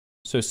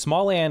So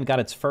Smalland got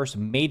its first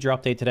major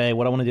update today.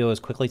 What I want to do is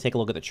quickly take a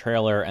look at the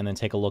trailer and then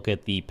take a look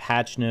at the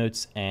patch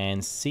notes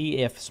and see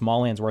if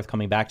Smalland's worth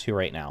coming back to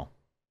right now.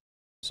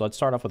 So let's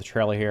start off with the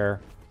trailer here.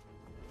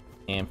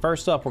 And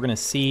first up, we're going to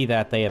see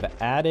that they have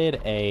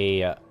added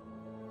a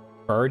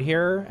bird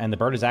here, and the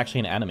bird is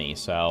actually an enemy.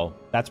 So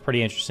that's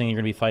pretty interesting. You're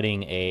going to be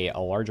fighting a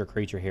larger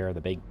creature here,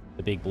 the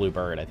big blue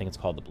bird. I think it's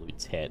called the blue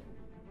tit.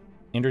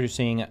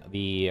 Introducing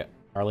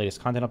our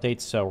latest content updates.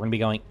 So we're going to be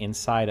going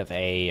inside of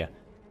a...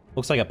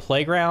 looks like a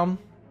playground.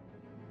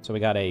 So we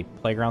got a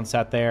playground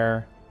set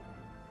there.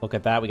 Look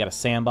at that. We got a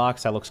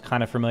sandbox. That looks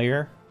kind of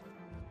familiar.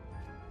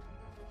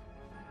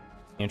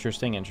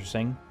 Interesting,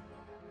 interesting.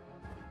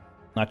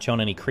 Not showing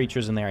any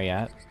creatures in there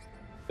yet.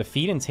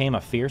 Defeat and tame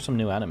a fearsome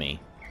new enemy.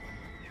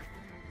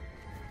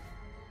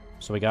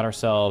 So we got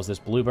ourselves this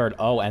bluebird.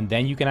 Oh, and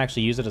then you can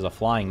actually use it as a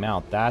flying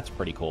mount. That's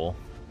pretty cool.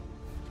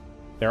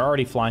 There are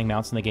already flying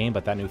mounts in the game,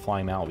 but that new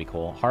flying mount will be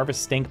cool.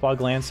 Harvest stink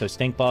bug land. So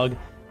stink bug...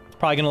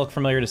 probably going to look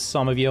familiar to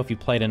some of you if you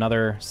played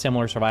another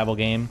similar survival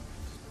game.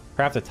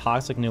 Craft a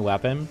toxic new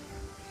weapon.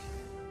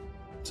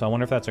 So I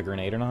wonder if that's a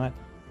grenade or not.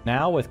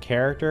 Now with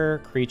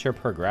character, creature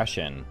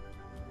progression.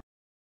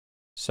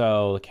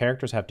 So the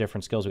characters have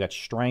different skills. We got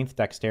strength,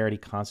 dexterity,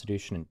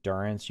 constitution,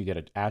 endurance. You get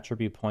an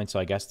attribute point, so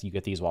I guess you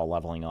get these while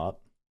leveling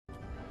up.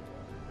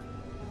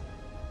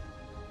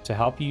 To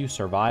help you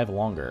survive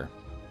longer.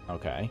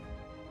 Okay.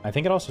 I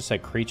think it also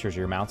said creatures,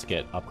 your mounts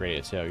get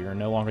upgraded too. You're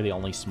no longer the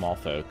only small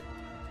folk.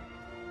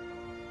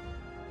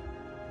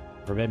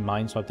 Forbidden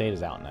Mines update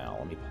is out now.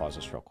 Let me pause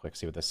this real quick,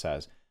 see what this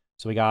says.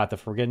 So we got the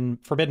Forbidden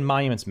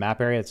Monuments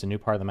map area. It's a new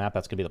part of the map.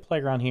 That's going to be the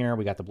playground here.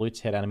 We got the blue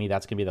tit enemy.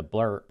 That's going to be the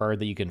bird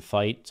that you can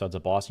fight. So it's a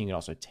boss, and you can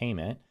also tame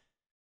it.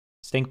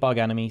 Stink bug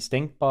enemy.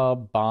 Stink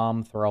bug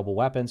bomb throwable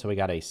weapon. So we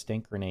got a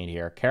stink grenade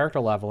here.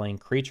 Character leveling.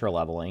 Creature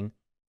leveling.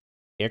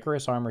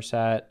 Icarus armor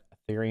set.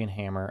 Ethereal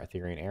hammer.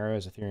 Ethereal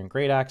arrows. Ethereal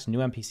great axe. New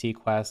NPC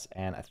quests.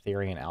 And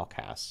Ethereal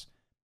outcasts.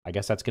 I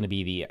guess that's going to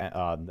be the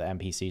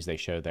NPCs they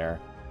showed there.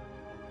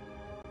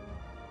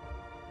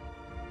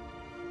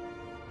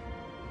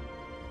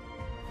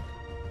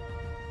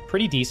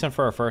 Pretty decent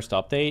for our first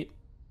update.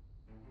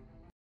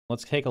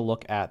 Let's take a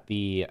look at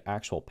the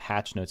actual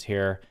patch notes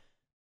here.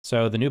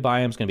 So the new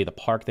biome is going to be the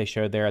park they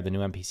showed there. The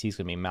new NPC is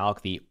going to be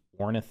Malk the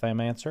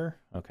Ornithomancer.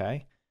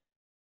 Okay.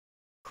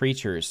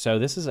 Creatures. So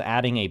this is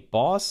adding a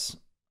boss.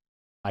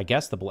 I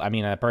guess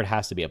that bird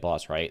has to be a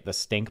boss, right? The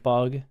stink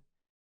bug.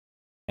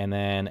 And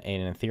then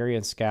an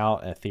Ethereal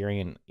scout, an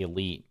Ethereal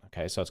elite.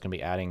 Okay, so it's going to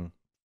be adding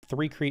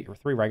three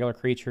regular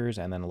creatures,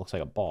 and then it looks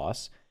like a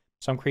boss.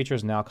 Some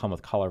creatures now come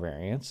with color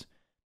variants.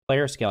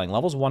 Player scaling.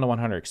 Levels 1 to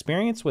 100.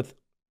 Experience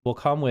will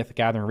come with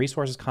gathering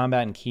resources,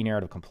 combat, and key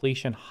narrative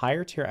completion.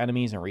 Higher tier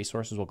enemies and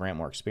resources will grant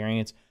more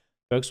experience.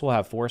 Folks will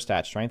have 4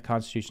 stats: strength,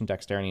 constitution,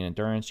 dexterity, and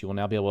endurance. You will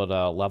now be able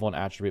to level an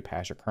attribute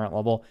past your current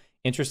level.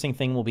 Interesting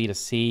thing will be to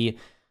see,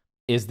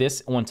 is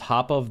this on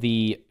top of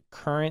the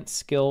current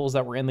skills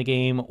that were in the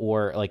game,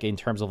 or like in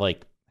terms of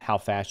like how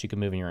fast you can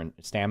move in your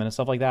stamina and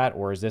stuff like that?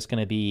 Or is this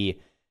going to be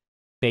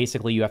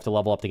basically you have to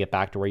level up to get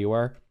back to where you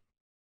were?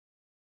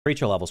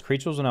 Creature levels.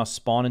 Creatures will now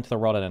spawn into the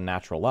world at a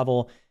natural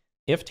level.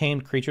 If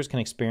tamed, creatures can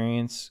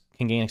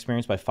gain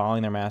experience by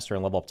following their master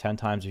and level up 10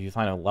 times. If you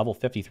find a level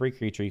 53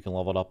 creature, you can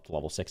level it up to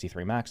level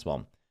 63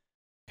 maximum.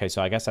 Okay,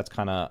 so I guess that's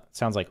kind of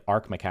sounds like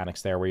Arc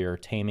mechanics there, where you're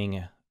taming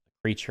a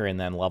creature and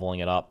then leveling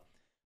it up.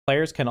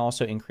 Players can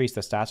also increase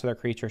the stats of their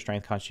creature: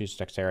 strength, constitution,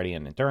 dexterity,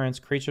 and endurance.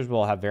 Creatures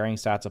will have varying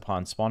stats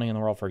upon spawning in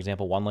the world. For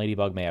example, one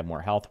ladybug may have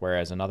more health,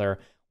 whereas another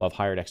will have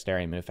higher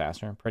dexterity and move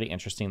faster. Pretty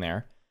interesting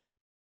there.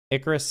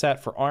 Icarus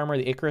set for armor.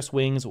 The Icarus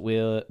wings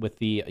with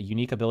the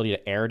unique ability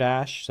to air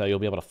dash, so you'll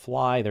be able to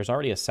fly. There's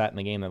already a set in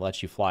the game that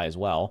lets you fly as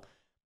well.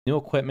 New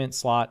equipment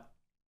slot.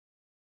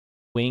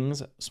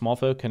 Wings. Small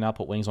folk can now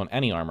put wings on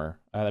any armor.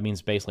 That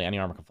means basically any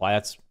armor can fly.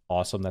 That's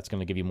awesome. That's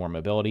going to give you more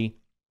mobility.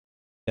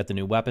 Got the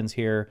new weapons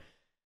here.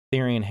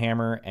 Ethereal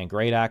hammer and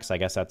great axe. I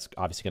guess that's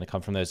obviously going to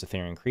come from those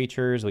Ethereal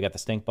creatures. We got the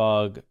stink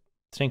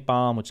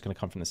bomb, which is going to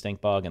come from the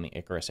stink bug, and the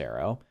Icarus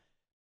arrow.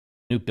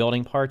 New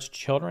building parts,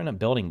 children and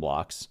building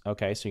blocks.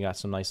 Okay, so you got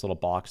some nice little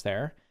blocks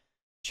there.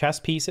 Chess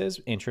pieces,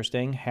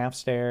 interesting. Half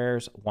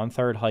stairs,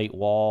 1/3 height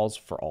walls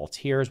for all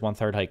tiers,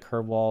 1/3 height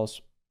curved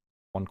walls,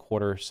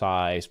 1/4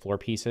 size floor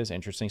pieces.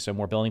 Interesting. So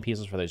more building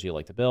pieces for those who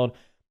like to build.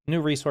 New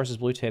resources,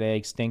 blue tit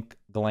egg, stink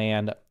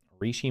gland,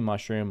 reishi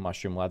mushroom,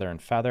 mushroom leather, and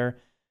feather.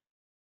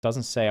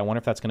 Doesn't say. I wonder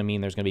if that's going to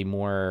mean there's going to be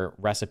more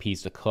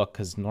recipes to cook,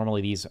 because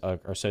normally these are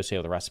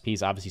associated with the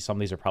recipes. Obviously, some of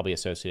these are probably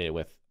associated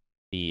with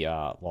the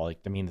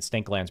the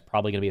stink gland's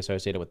probably going to be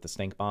associated with the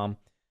stink bomb,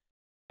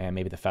 and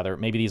maybe the feather.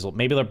 Maybe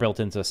they're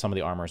built into some of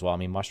the armor as well. I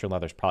mean, mushroom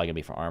leather is probably going to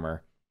be for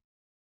armor.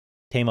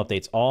 Tame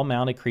updates. All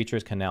mounted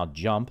creatures can now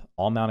jump.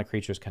 All mounted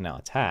creatures can now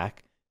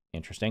attack.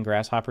 Interesting.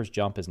 Grasshopper's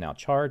jump is now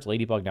charged.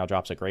 Ladybug now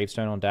drops a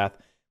gravestone on death.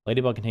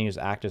 Ladybug continues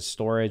to act as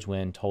storage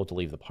when told to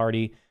leave the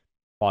party.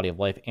 Quality of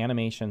life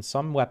animation.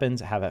 Some weapons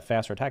have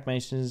faster attack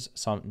animations.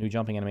 Some new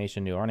jumping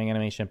animation, new running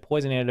animation,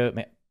 poison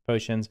antidote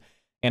potions,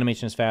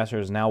 Animation is faster.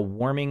 There's now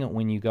warming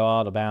when you go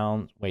out of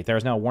bounds. Wait,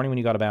 there's now a warning when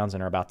you go out of bounds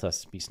and are about to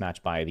be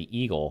snatched by the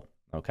eagle.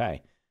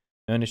 Okay.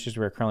 No issues.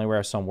 We're currently aware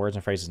of some words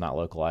and phrases not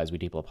localized. We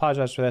deeply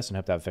apologize for this and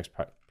hope to have it fixed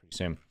pretty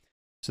soon.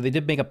 So they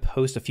did make a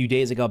post a few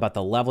days ago about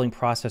the leveling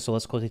process. So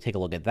let's quickly take a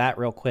look at that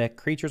real quick.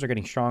 Creatures are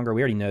getting stronger.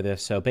 We already know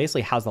this. So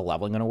basically, how's the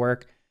leveling going to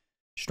work?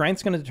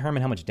 Strength's going to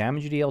determine how much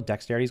damage you deal.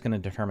 Dexterity is going to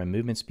determine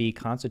movement speed.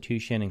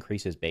 Constitution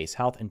increases base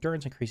health.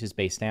 Endurance increases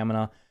base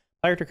stamina.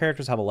 Player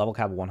characters have a level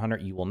cap of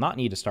 100. You will not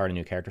need to start a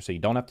new character, so you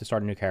don't have to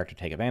start a new character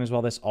to take advantage of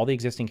all this. All the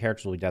existing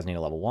characters will be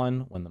designated level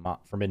 1 when the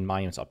Forbidden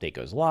Monuments update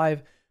goes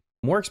live.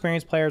 More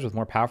experienced players with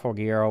more powerful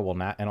gear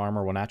and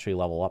armor will naturally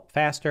level up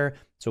faster,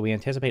 so we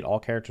anticipate all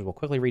characters will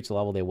quickly reach the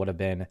level they would have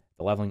been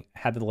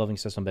had the leveling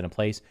system been in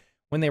place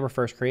when they were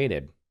first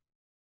created.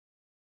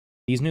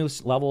 These new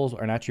levels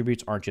and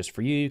attributes aren't just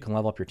for you. You can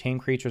level up your tame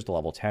creatures to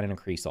level 10 and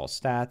increase all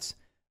stats.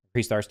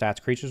 Increase their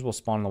stats. Creatures will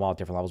spawn in the wild at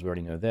different levels. We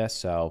already know this,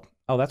 so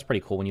oh, that's pretty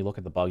cool. When you look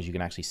at the bugs, you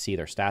can actually see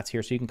their stats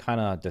here, so you can kind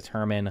of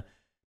determine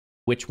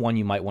which one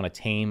you might want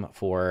to tame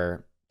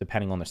for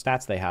depending on the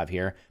stats they have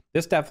here.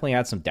 This definitely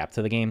adds some depth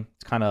to the game.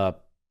 It's kind of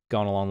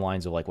going along the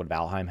lines of like what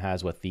Valheim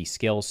has with the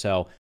skills.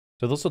 So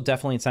this will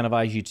definitely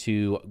incentivize you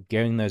to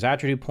gain those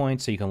attribute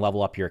points so you can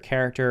level up your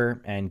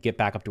character and get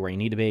back up to where you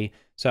need to be.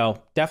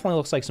 So definitely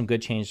looks like some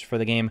good changes for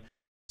the game.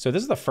 So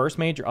this is the first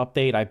major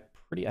update.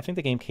 I think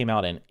the game came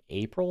out in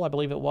April, I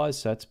believe it was.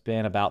 So it's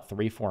been about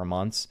 3-4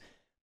 months.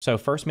 So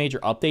first major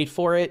update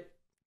for it.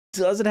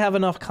 Does it have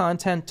enough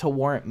content to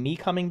warrant me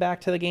coming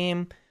back to the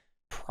game?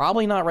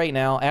 Probably not right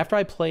now. After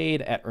I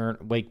played at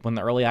when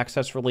the early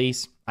access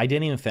release, I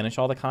didn't even finish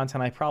all the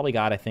content. I probably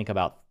got, I think,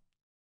 about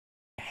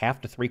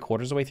half to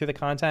 3/4 of the way through the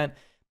content.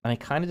 And I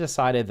kind of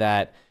decided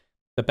that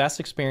the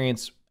best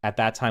experience at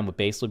that time would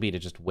basically be to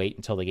just wait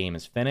until the game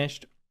is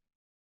finished.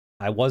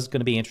 I was going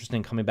to be interested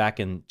in coming back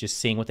and just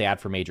seeing what they add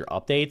for major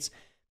updates.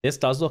 This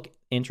does look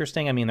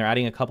interesting. I mean, they're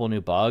adding a couple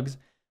new bugs.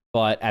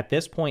 But at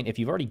this point, if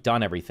you've already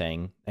done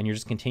everything and you're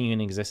just continuing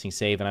an existing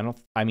save, and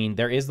I mean,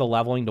 there is the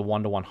leveling to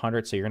 1 to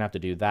 100, so you're gonna have to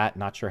do that.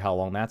 Not sure how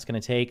long that's gonna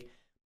take,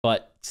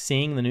 but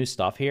seeing the new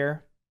stuff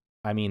here,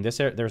 I mean,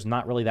 there's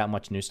not really that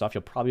much new stuff.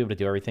 You'll probably be able to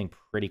do everything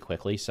pretty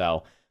quickly.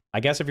 So I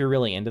guess if you're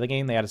really into the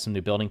game, they added some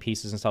new building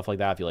pieces and stuff like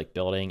that. If you like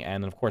building,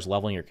 and then of course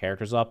leveling your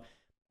characters up.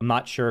 I'm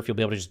not sure if you'll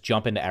be able to just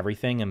jump into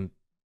everything and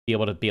be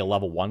able to be a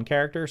level 1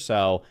 character.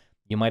 So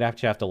you might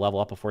actually have to level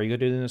up before you go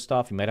do the new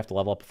stuff. You might have to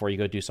level up before you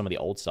go do some of the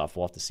old stuff.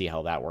 We'll have to see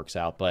how that works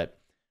out. But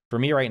for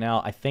me right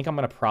now, I think I'm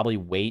going to probably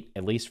wait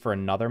at least for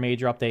another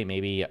major update,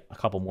 maybe a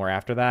couple more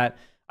after that.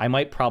 I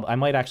might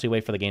actually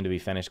wait for the game to be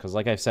finished because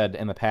like I've said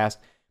in the past,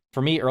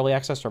 for me, early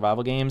access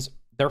survival games,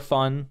 they're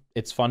fun.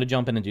 It's fun to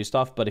jump in and do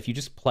stuff. But if you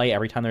just play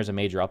every time there's a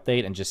major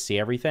update and just see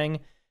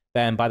everything,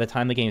 then by the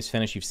time the game's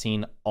finished, you've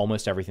seen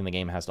almost everything the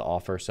game has to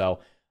offer. So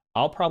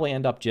I'll probably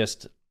end up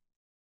just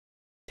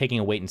taking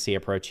a wait and see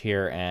approach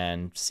here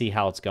and see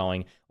how it's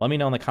going. Let me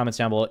know in the comments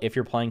down below if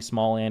you're playing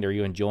Smalland. Are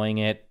you enjoying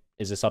it?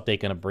 Is this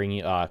update going to bring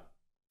you,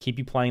 keep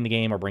you playing the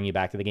game or bring you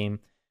back to the game?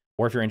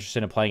 Or if you're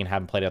interested in playing and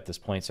haven't played it at this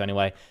point. So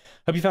anyway,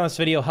 hope you found this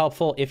video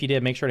helpful. If you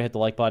did, make sure to hit the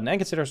like button and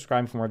consider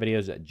subscribing for more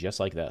videos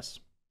just like this.